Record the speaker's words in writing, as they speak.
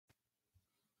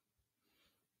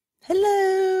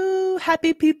Hello,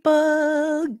 happy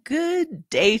people. Good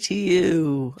day to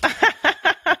you.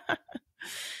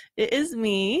 It is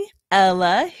me,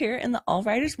 Ella, here in the All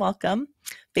Writers Welcome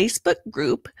Facebook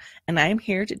group, and I'm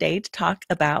here today to talk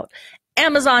about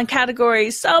Amazon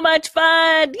categories. So much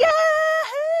fun!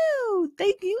 Yahoo!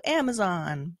 Thank you,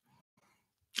 Amazon.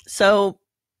 So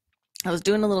I was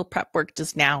doing a little prep work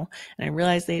just now, and I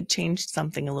realized they had changed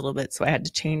something a little bit, so I had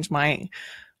to change my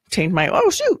oh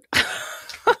shoot.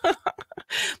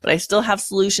 But I still have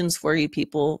solutions for you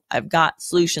people. I've got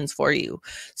solutions for you.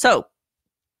 So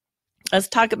let's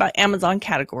talk about Amazon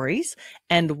categories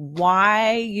and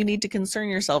why you need to concern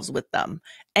yourselves with them.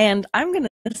 And I'm going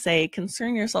to say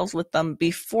concern yourselves with them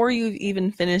before you've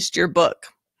even finished your book.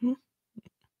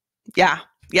 Yeah.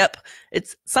 Yep.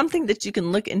 It's something that you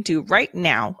can look into right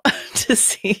now to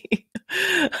see.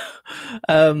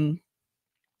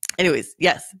 Anyways,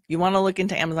 yes, you want to look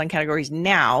into Amazon categories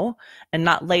now and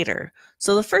not later.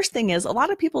 So the first thing is a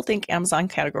lot of people think Amazon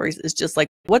categories is just like,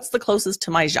 what's the closest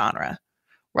to my genre,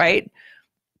 right?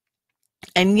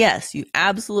 And yes, you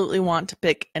absolutely want to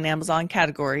pick an Amazon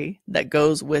category that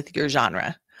goes with your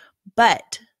genre.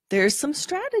 But there's some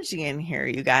strategy in here,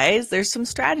 you guys. There's some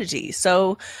strategy.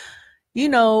 So,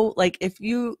 like if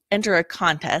you enter a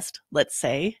contest, let's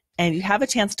say, and you have a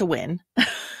chance to win,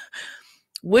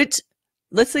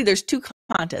 let's say there's two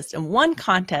contests, and one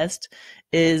contest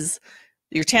is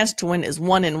your chance to win is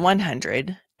 1 in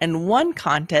 100, and one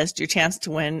contest your chance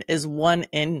to win is 1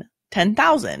 in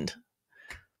 10,000.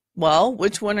 Well,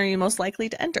 which one are you most likely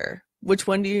to enter? Which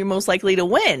one are you most likely to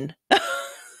win?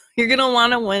 You're going to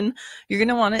want to win. You're going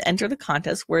to want to enter the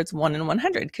contest where it's 1 in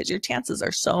 100 because your chances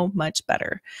are so much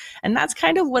better. And that's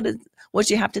kind of what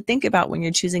you have to think about when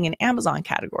you're choosing an Amazon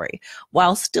category.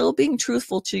 While still being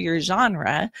truthful to your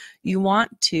genre, you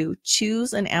want to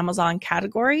choose an Amazon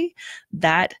category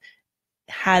that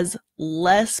has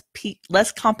less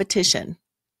competition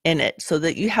in it so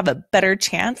that you have a better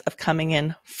chance of coming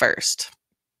in first.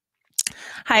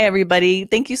 Hi, everybody.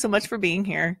 Thank you so much for being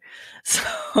here.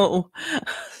 So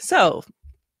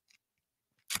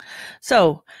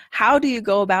how do you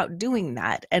go about doing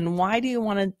that? And why do you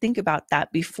want to think about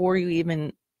that before you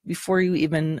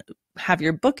even have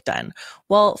your book done?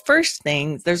 Well, first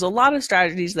thing, there's a lot of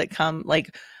strategies that come,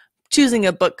 like choosing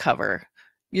a book cover.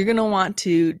 You're going to want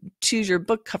to choose your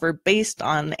book cover based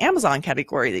on the Amazon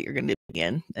category that you're going to be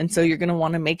in. And so you're going to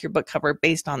want to make your book cover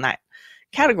based on that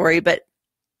category, but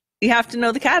you have to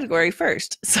know the category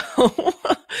first.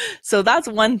 So that's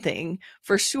one thing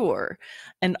for sure.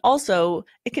 And also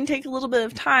it can take a little bit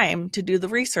of time to do the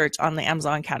research on the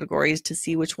Amazon categories to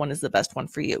see which one is the best one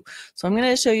for you. So I'm going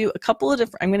to show you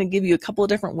I'm going to give you a couple of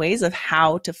different ways of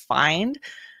how to find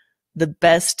the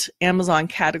best Amazon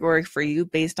category for you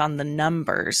based on the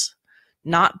numbers,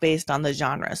 not based on the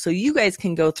genre. So you guys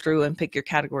can go through and pick your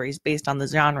categories based on the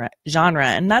genre,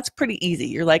 and that's pretty easy.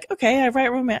 You're like, okay, I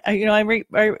write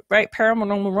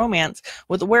paranormal romance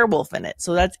with a werewolf in it,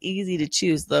 so that's easy to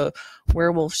choose the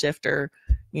werewolf shifter,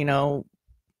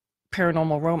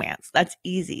 paranormal romance. That's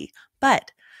easy.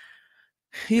 But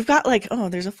you've got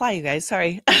there's a fly, you guys.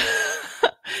 Sorry.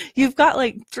 You've got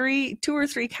two or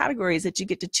three categories that you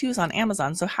get to choose on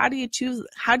Amazon. So how do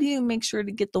you make sure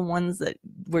to get the ones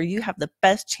where you have the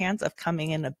best chance of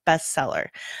coming in a bestseller?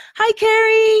 Hi,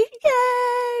 Carrie.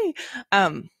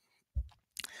 Yay.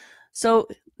 So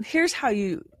here's how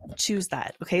you choose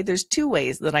that. Okay. There's two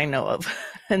ways that I know of,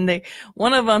 and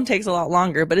one of them takes a lot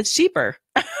longer, but it's cheaper.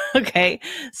 Okay.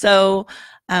 So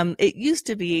it used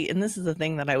to be, and this is the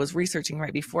thing that I was researching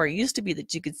right before, it used to be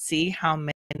that you could see how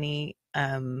many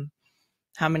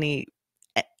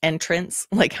entrants,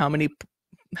 like how many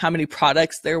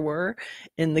products there were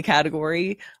in the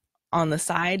category on the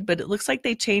side, but it looks like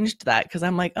they changed that because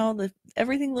I'm like,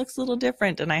 everything looks a little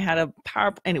different, and I had a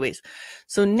PowerPoint. Anyways,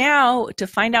 so now to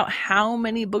find out how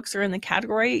many books are in the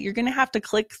category, you're gonna have to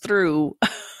click through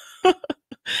at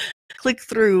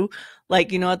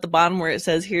the bottom where it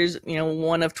says here's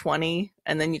 1 of 20,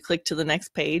 and then you click to the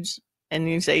next page and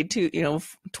you say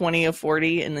 20 of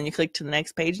 40, and then you click to the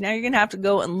next page. Now you're gonna have to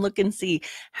go and look and see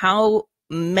how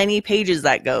many pages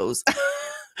that goes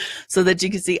so that you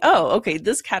can see, okay,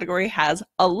 this category has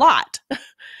a lot.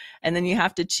 And then you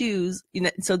have to choose,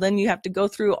 so then you have to go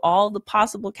through all the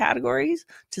possible categories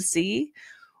to see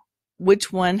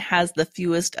which one has the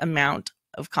least amount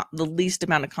of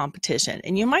competition.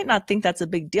 And you might not think that's a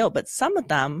big deal, but some of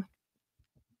them,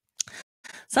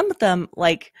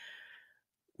 like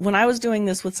when I was doing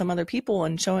this with some other people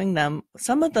and showing them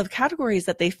some of the categories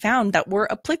that they found that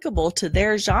were applicable to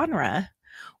their genre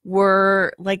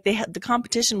were like, the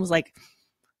competition was like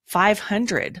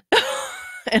 500.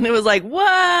 And it was like,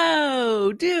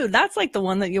 whoa, dude, that's like the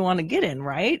one that you want to get in,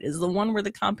 right? Is the one where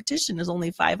the competition is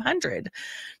only 500,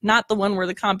 not the one where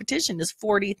the competition is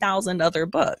 40,000 other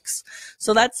books.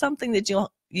 So that's something that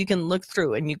you can look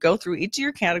through, and you go through each of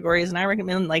your categories. And I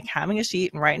recommend like having a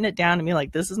sheet and writing it down and be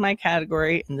like, this is my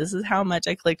category and this is how much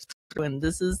I clicked through. And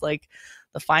this is like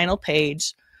the final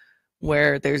page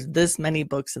where there's this many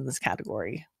books in this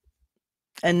category.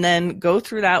 And then go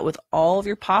through that with all of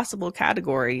your possible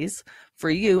categories for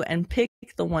you and pick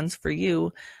the ones for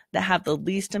you that have the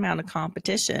least amount of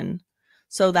competition.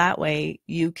 So that way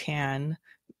you can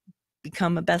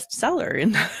become a bestseller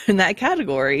in that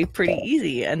category pretty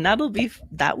easy. And that will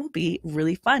be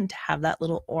really fun to have that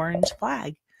little orange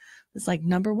flag. It's like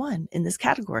number 1 in this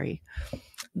category.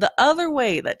 The other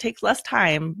way that takes less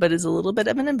time, but is a little bit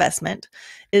of an investment,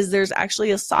 is there's actually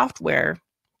a software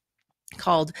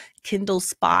called Kindle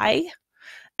Spy.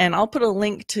 And I'll put a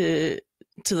link to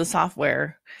the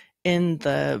software in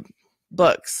the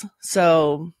books.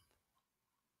 So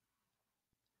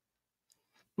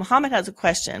Muhammad has a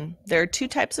question. There are 2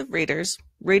 types of readers: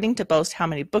 reading to boast how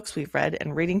many books we've read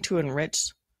and reading to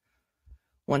enrich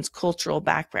one's cultural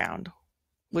background.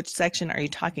 Which section are you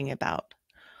talking about?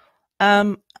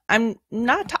 I'm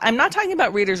not talking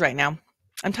about readers right now.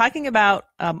 I'm talking about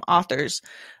authors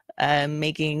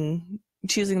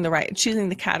choosing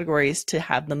the categories to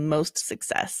have the most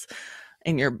success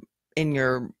in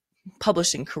your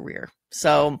publishing career.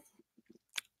 So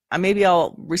maybe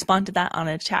I'll respond to that on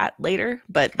a chat later,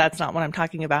 but that's not what I'm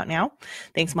talking about now.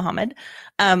 Thanks, Mohammed.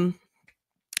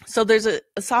 So there's a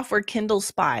software, Kindle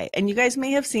Spy, and you guys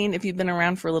may have seen, if you've been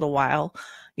around for a little while,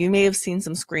 you may have seen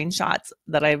some screenshots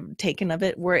that I've taken of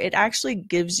it, where it actually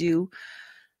gives you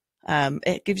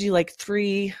like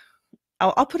 3.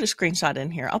 I'll put a screenshot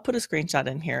in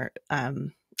here.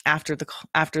 After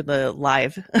the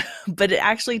live, but it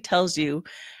actually tells you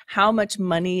how much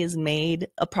money is made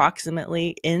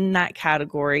approximately in that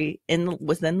category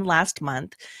within the last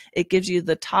month. It gives you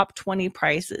the top 20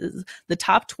 prices,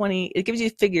 it gives you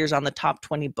figures on the top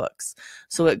 20 books.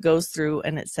 So it goes through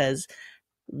and it says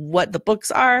what the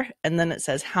books are, and then it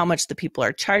says how much the people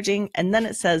are charging, and then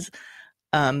it says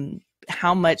how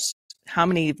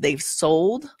many they've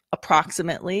sold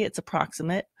approximately. It's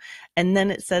approximate. And then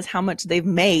it says how much they've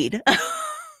made.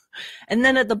 And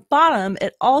then at the bottom,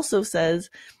 it also says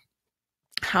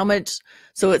how much.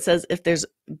 So it says if there's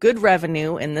good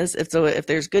revenue in this, if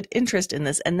there's good interest in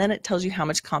this, and then it tells you how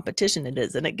much competition it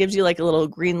is. And it gives you like a little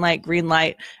green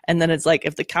light. And then it's like,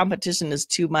 if the competition is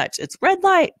too much, it's red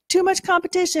light, too much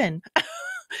competition.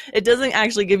 It doesn't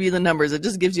actually give you the numbers. It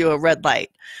just gives you a red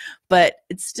light. But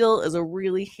it still is a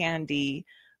really handy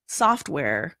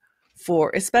software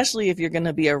for, especially if you're going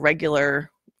to be a regular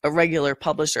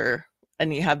publisher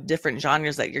and you have different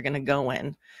genres that you're going to go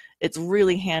in. It's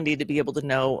really handy to be able to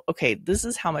know, okay, this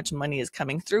is how much money is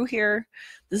coming through here.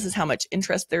 This is how much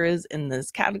interest there is in this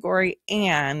category.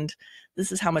 And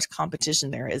this is how much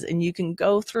competition there is. And you can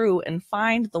go through and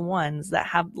find the ones that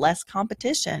have less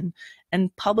competition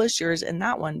and publish yours in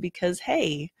that one, because,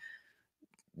 hey,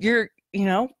 we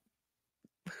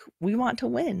want to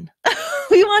win.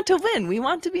 We want to win. We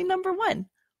want to be number 1.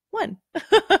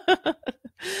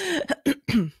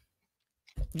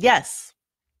 Yes,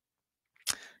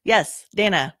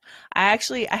 Dana. I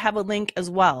have a link as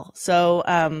well. So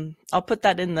I'll put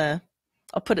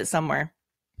it somewhere.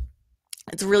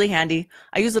 It's really handy.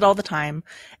 I use it all the time,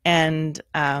 and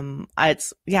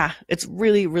it's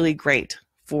really, really great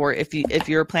for if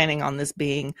you're planning on this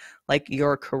being like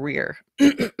your career.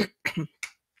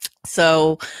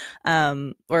 So,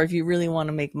 or if you really want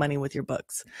to make money with your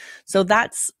books. So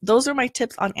those are my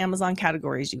tips on Amazon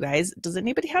categories, you guys. Does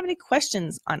anybody have any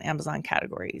questions on Amazon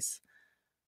categories?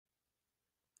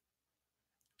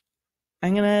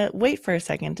 I'm going to wait for a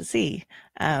second to see.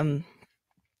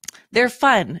 They're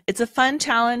fun. It's a fun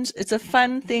challenge. It's a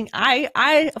fun thing.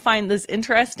 I find this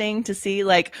interesting to see,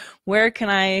 like, where can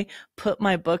I put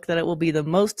my book that it will be the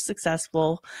most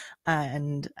successful.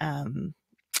 And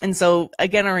so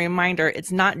again, a reminder,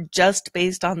 it's not just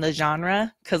based on the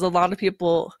genre, because a lot of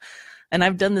people, and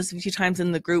I've done this a few times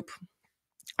in the group,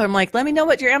 I'm like, let me know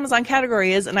what your Amazon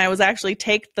category is. And I was actually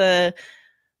take the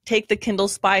Kindle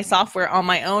Spy software on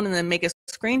my own and then make a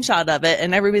screenshot of it.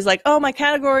 And everybody's like, oh, my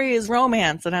category is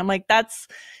romance. And I'm like,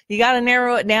 you got to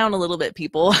narrow it down a little bit,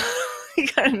 people. You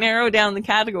got to narrow down the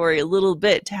category a little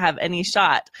bit to have any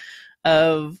shot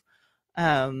of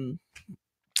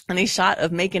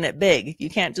making it big. You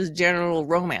can't just general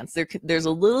romance. There's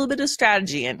a little bit of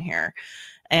strategy in here.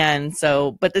 And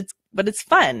so, but it's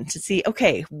fun to see,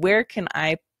 okay, where can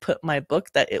I put my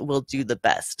book that it will do the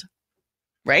best?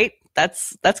 Right?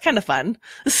 that's kind of fun.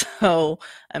 So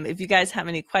if you guys have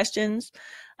any questions,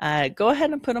 go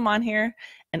ahead and put them on here,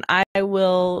 and I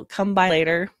will come by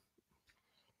later.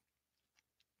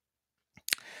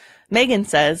 Megan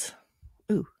says,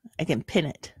 ooh, I can pin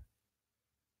it.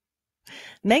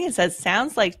 Megan says,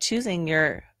 sounds like choosing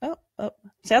your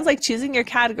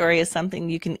category is something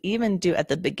you can even do at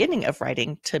the beginning of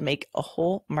writing to make a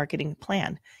whole marketing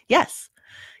plan. Yes.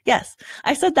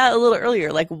 I said that a little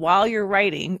earlier, like while you're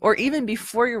writing or even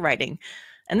before you're writing.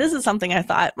 And this is something I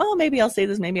thought, well, maybe I'll say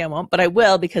this, maybe I won't, but I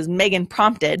will because Megan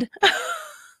prompted.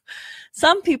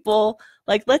 Some people,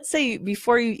 like, let's say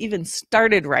before you even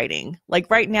started writing, like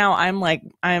right now, I'm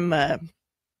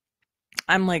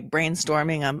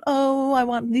brainstorming. I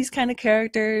want these kind of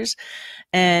characters,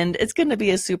 and it's going to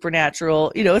be a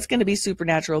supernatural, it's going to be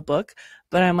supernatural book.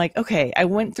 But I'm like, okay, I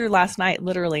went through last night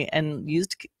literally and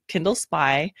used Kindle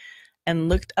Spy and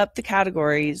looked up the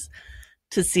categories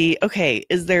to see, okay,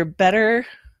 is there better?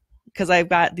 Because I've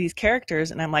got these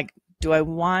characters, and I'm like, do I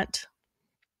want?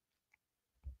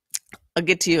 I'll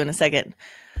get to you in a second.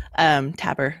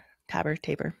 Taper,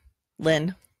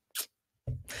 Lynn.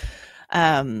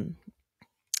 I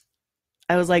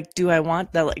was like, do I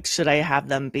want that? Like, should I have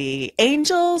them be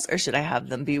angels, or should I have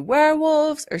them be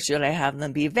werewolves, or should I have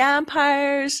them be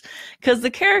vampires? Because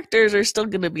the characters are still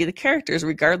going to be the characters,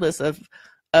 regardless of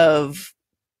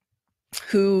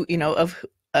who,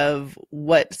 of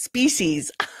what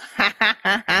species,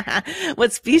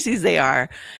 they are.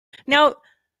 Now,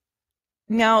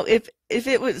 if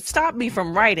it would stop me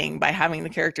from writing by having the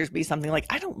characters be something like,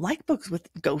 I don't like books with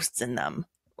ghosts in them.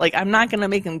 Like, I'm not going to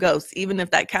make them ghosts, even if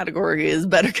that category is a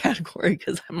better category,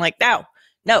 because I'm like, no,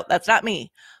 that's not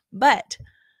me. But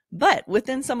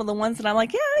within some of the ones that I'm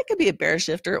like, yeah, it could be a bear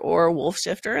shifter or a wolf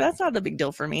shifter. That's not a big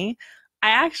deal for me. I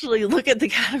actually look at the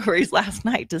categories last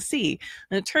night to see.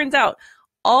 And it turns out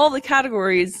all the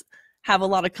categories have a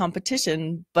lot of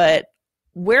competition, but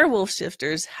werewolf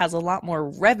shifters has a lot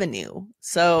more revenue.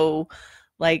 So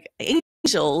like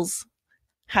angels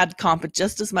had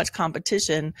just as much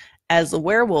competition as the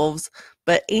werewolves,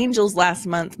 but angels last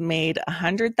month made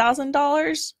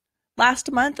 $100,000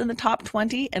 last month in the top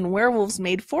 20, and werewolves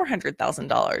made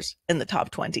 $400,000 in the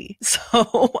top 20. So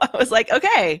I was like,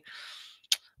 okay,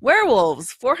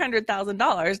 werewolves,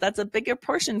 $400,000, that's a bigger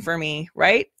portion for me,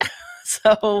 right?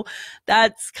 So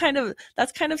that's kind of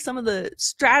some of the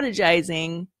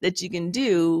strategizing that you can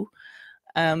do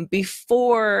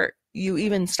before you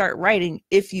even start writing,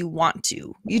 if you want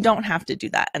to. You don't have to do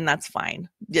that, and that's fine.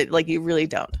 Like, you really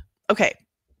don't. Okay.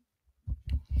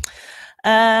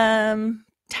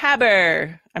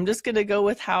 Taber, I'm just going to go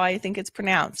with how I think it's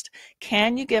pronounced.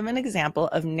 Can you give an example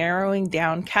of narrowing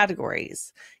down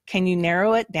categories? Can you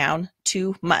narrow it down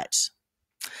too much?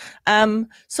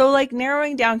 So like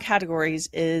narrowing down categories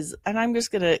is, and I'm just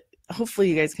going to, hopefully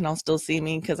you guys can all still see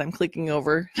me because I'm clicking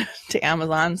over to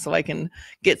Amazon so I can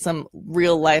get some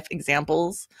real life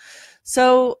examples.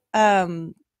 So,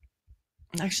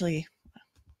 actually,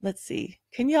 let's see.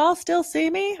 Can you all still see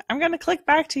me? I'm going to click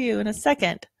back to you in a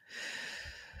second.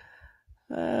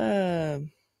 Okay.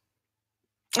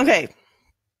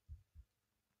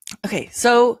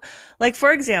 So like,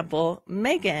 for example,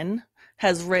 Megan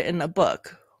has written a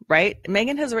book, right?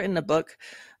 Megan has written a book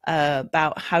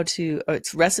about how to,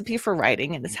 it's recipe for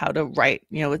writing, and it's how to write,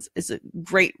 it's a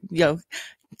great, you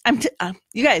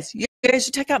guys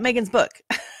should check out Megan's book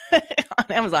on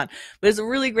Amazon. But it's a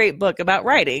really great book about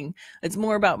writing. It's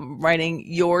more about writing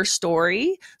your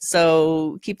story.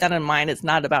 So keep that in mind. It's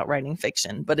not about writing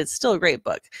fiction, but it's still a great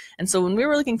book. And so when we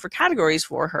were looking for categories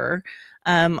for her,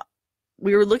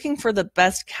 we were looking for the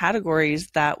best categories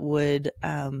that would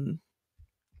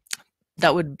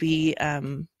be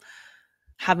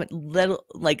have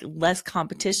less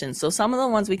competition. So some of the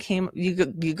ones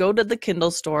you go to the Kindle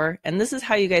store, and this is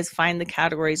how you guys find the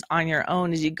categories on your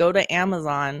own, is you go to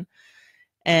Amazon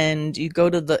and you go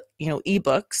to the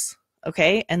ebooks,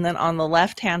 okay, and then on the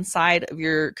left hand side of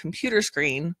your computer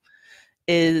screen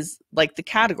is like the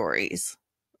categories,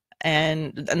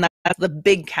 and that's the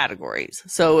big categories.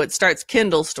 So it starts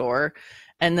Kindle store,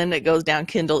 and then it goes down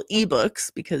Kindle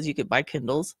ebooks, because you could buy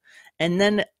Kindles, and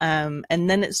then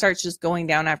it starts just going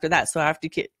down after that. So after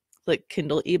you click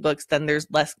Kindle ebooks, then there's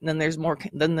less, then there's more,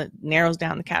 then it narrows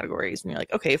down the categories, and you're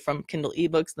like, okay, from Kindle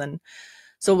ebooks then.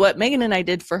 So what Megan and I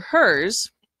did for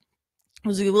hers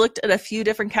was we looked at a few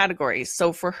different categories.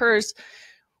 So for hers,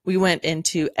 we went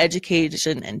into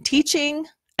education and teaching,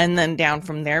 and then down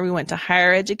from there, we went to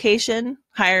higher education,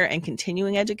 higher and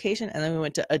continuing education, and then we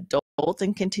went to adult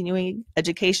and continuing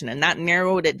education, and that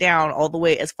narrowed it down all the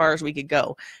way as far as we could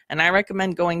go. And I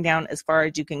recommend going down as far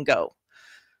as you can go.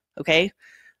 Okay.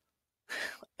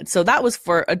 So that was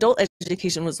for adult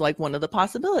education, was like one of the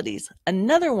possibilities.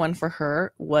 Another one for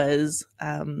her was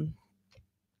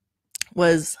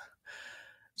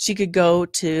she could go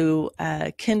to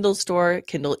a Kindle store,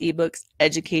 Kindle ebooks,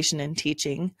 education and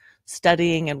teaching,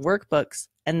 studying and workbooks,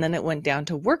 and then it went down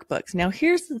to workbooks. Now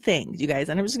here's the thing, you guys,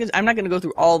 and I'm not going to go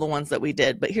through all the ones that we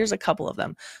did, but here's a couple of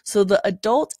them. So the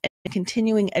adult and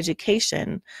continuing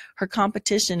education, her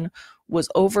competition was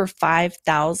over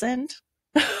 5,000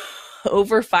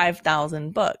 over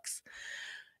 5,000 books.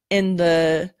 In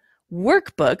the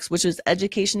workbooks, which was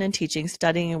education and teaching,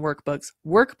 studying and workbooks,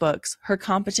 her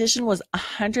competition was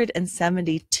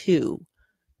 172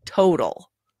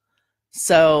 total.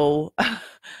 So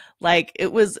like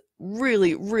it was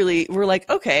really, really, we're like,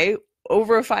 okay,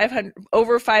 over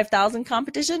 5,000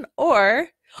 competition or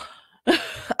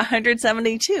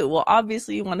 172. Well,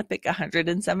 obviously you want to pick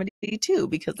 172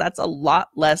 because that's a lot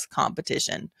less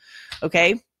competition.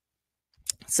 Okay.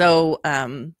 So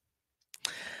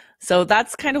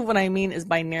that's kind of what I mean is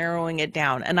by narrowing it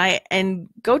down, and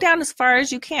go down as far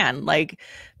as you can, like,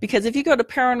 because if you go to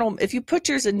paranormal, if you put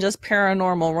yours in just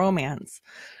paranormal romance,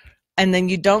 and then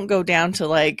you don't go down to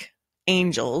like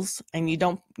angels, and you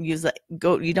don't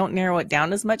you don't narrow it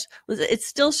down as much, it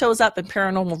still shows up in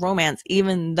paranormal romance,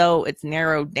 even though it's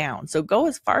narrowed down. So go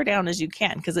as far down as you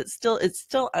can, because it's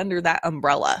still under that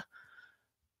umbrella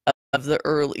of the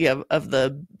of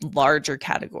the larger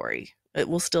category. It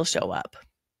will still show up.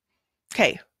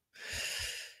 Okay.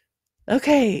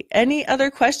 Any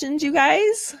other questions, you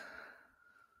guys,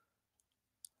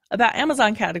 about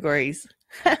Amazon categories?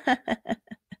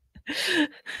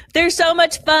 They're so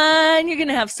much fun. You're going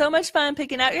to have so much fun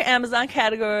picking out your Amazon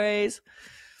categories.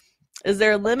 Is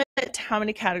there a limit to how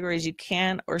many categories you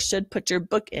can or should put your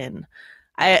book in?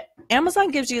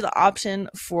 Amazon gives you the option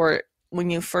for when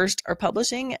you first are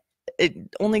publishing. It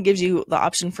only gives you the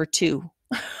option for 2.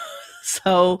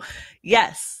 So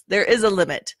yes, there is a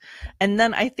limit. And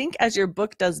then I think as your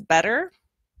book does better,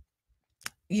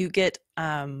 you get,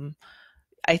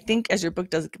 I think as your book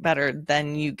does better,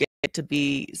 then you get to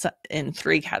be in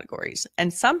 3 categories.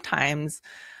 And sometimes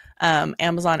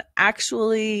Amazon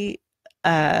actually,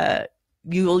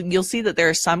 you'll see that there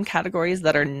are some categories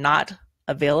that are not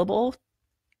available.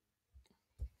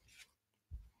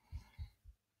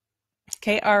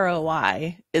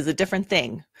 KROI is a different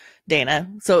thing, Dana.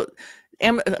 So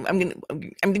I'm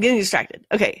getting distracted.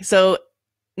 Okay, so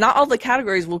not all the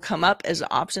categories will come up as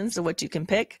options to what you can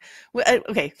pick.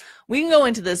 Okay, we can go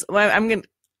into this. I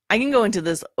can go into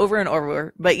this over and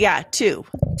over, but yeah, 2.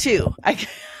 I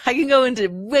can go into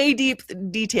way deep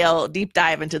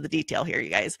dive into the detail here,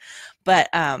 you guys. But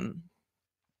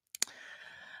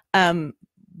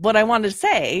what I wanted to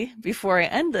say before I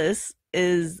end this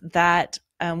is that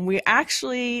we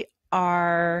actually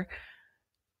are,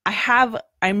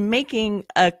 I'm making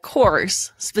a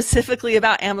course specifically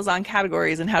about Amazon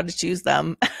categories and how to choose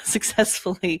them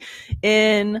successfully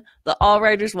in the All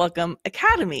Writers Welcome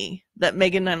Academy that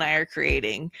Megan and I are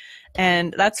creating.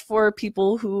 And that's for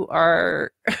people who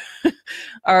are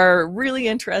really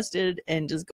interested in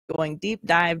just going deep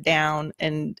dive down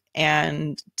and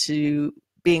to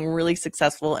being really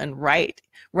successful in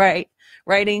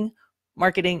writing,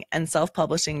 marketing, and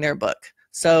self-publishing their book.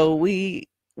 So we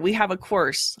have a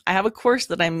course. I have a course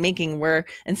that I'm making where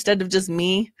instead of just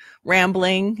me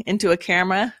rambling into a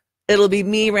camera, it'll be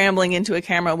me rambling into a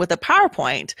camera with a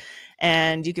PowerPoint,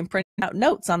 and you can print out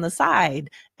notes on the side.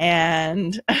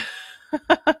 And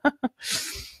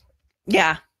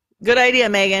yeah, good idea,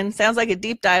 Megan. Sounds like a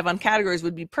deep dive on categories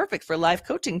would be perfect for a live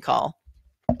coaching call.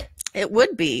 It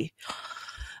would be.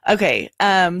 Okay,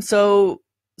 so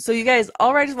you guys,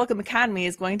 All Writers Welcome Academy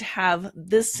is going to have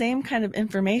this same kind of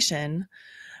information,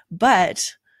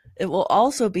 but it will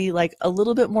also be like a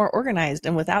little bit more organized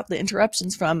and without the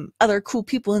interruptions from other cool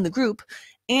people in the group.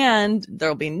 And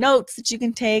there'll be notes that you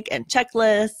can take and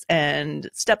checklists and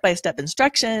step-by-step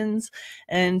instructions.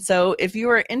 And so if you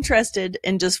are interested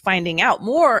in just finding out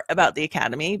more about the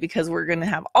Academy, because we're going to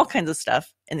have all kinds of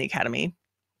stuff in the Academy.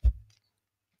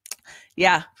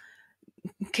 Yeah.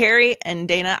 Carrie and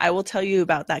Dana, I will tell you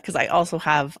about that because I also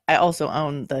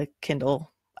own the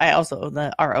Kindle. I also own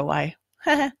the ROI.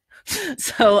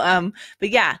 So, but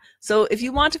yeah, so if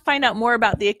you want to find out more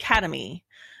about the Academy,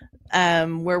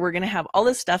 where we're going to have all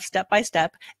this stuff step by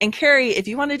step. And Carrie, if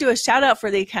you want to do a shout out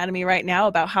for the Academy right now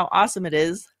about how awesome it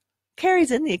is, Carrie's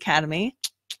in the Academy.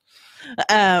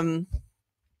 And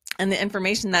the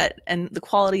information and the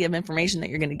quality of information that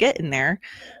you're going to get in there,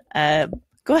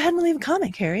 go ahead and leave a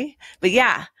comment, Carrie. But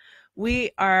yeah,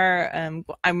 we are,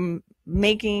 I'm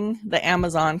making the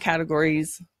Amazon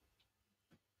categories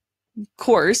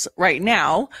course right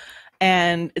now.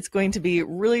 and it's going to be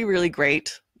really, really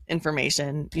great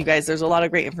information. You guys, there's a lot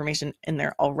of great information in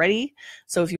there already.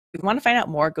 So if you want to find out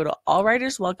more, go to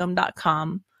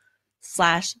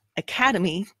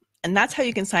allwriterswelcome.com/academy, and that's how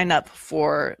you can sign up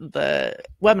for the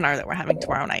webinar that we're having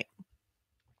tomorrow night.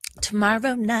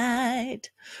 Tomorrow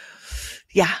night,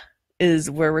 yeah,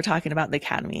 is where we're talking about the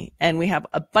Academy. And we have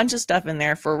a bunch of stuff in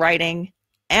there for writing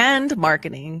and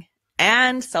marketing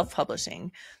and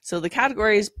self-publishing. So the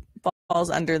categories falls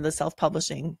under the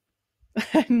self-publishing.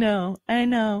 I know.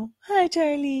 Hi,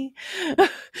 Charlie.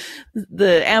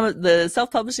 The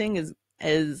self-publishing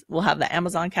is we'll have the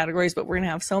Amazon categories, but we're going to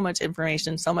have so much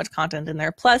information, so much content in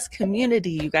there, plus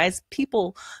community, you guys,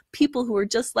 people who are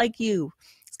just like you.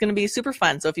 It's going to be super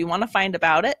fun. So if you want to find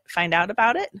out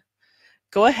about it,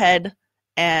 go ahead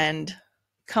and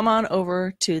come on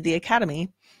over to the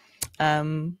Academy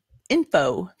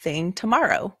info thing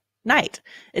tomorrow night.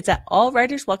 It's at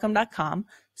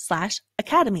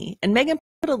allwriterswelcome.com/academy. And Megan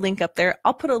put a link up there.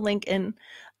 I'll put a link in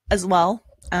as well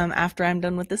after I'm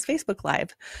done with this Facebook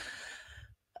Live.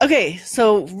 Okay,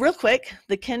 so real quick,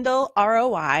 the Kindle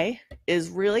ROI is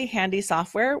really handy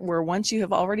software where once you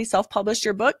have already self-published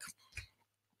your book,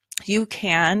 you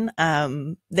can,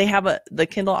 the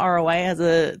Kindle ROI has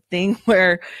a thing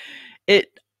where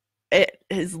it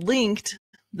is linked,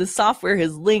 the software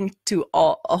is linked to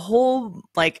a whole,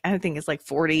 like, I think it's like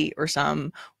 40 or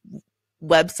some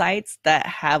websites that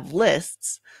have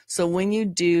lists. So when you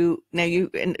do,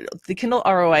 and the Kindle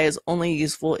ROI is only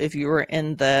useful if you are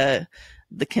in the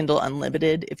Kindle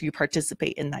Unlimited, if you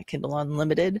participate in that Kindle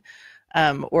Unlimited,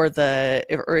 or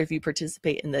if you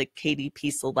participate in the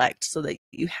KDP Select, so that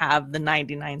you have the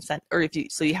 99-cent, or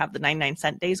you have the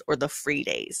 99-cent days or the free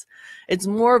days. It's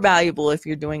more valuable if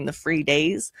you're doing the free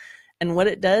days. And what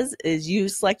it does is you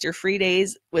select your free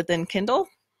days within Kindle,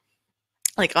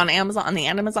 like on Amazon, on the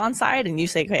Amazon side, and you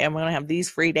say, okay, I'm going to have these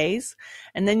free days.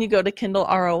 And then you go to Kindle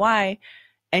ROI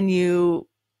and you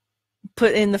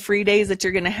put in the free days that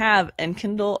you're going to have, and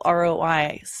Kindle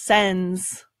ROI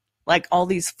sends like all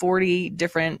these 40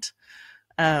 different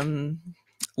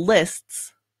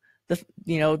lists,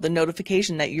 the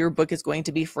notification that your book is going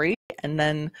to be free. And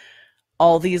then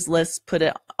all these lists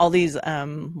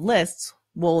lists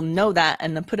will know that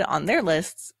and then put it on their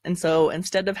lists. And so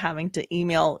instead of having to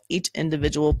email each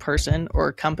individual person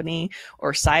or company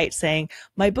or site saying,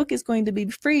 my book is going to be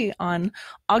free on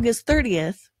August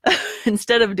 30th,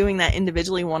 instead of doing that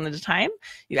individually one at a time,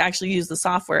 you actually use the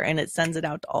software and it sends it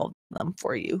out to all of them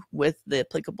for you with the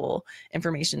applicable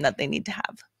information that they need to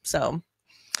have. So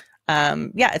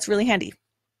yeah, it's really handy.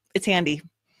 It's handy.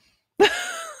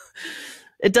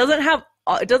 It doesn't have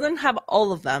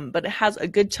all of them, but it has a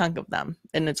good chunk of them,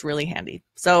 and it's really handy.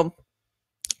 So,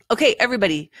 okay,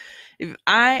 everybody,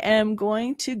 I am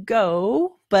going to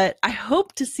go, but I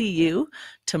hope to see you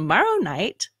tomorrow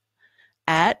night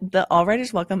at the All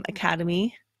Writers Welcome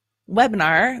Academy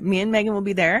webinar. Me and Megan will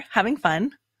be there having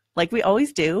fun, like we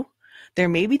always do. There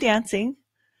may be dancing.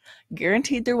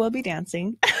 Guaranteed there will be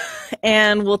dancing.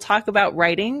 And we'll talk about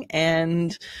writing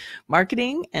and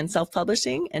marketing and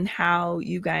self-publishing and how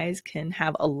you guys can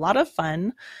have a lot of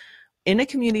fun in a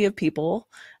community of people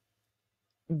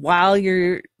while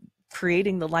you're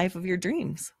creating the life of your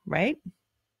dreams, right?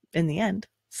 In the end.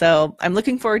 So I'm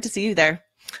looking forward to see you there.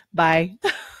 Bye.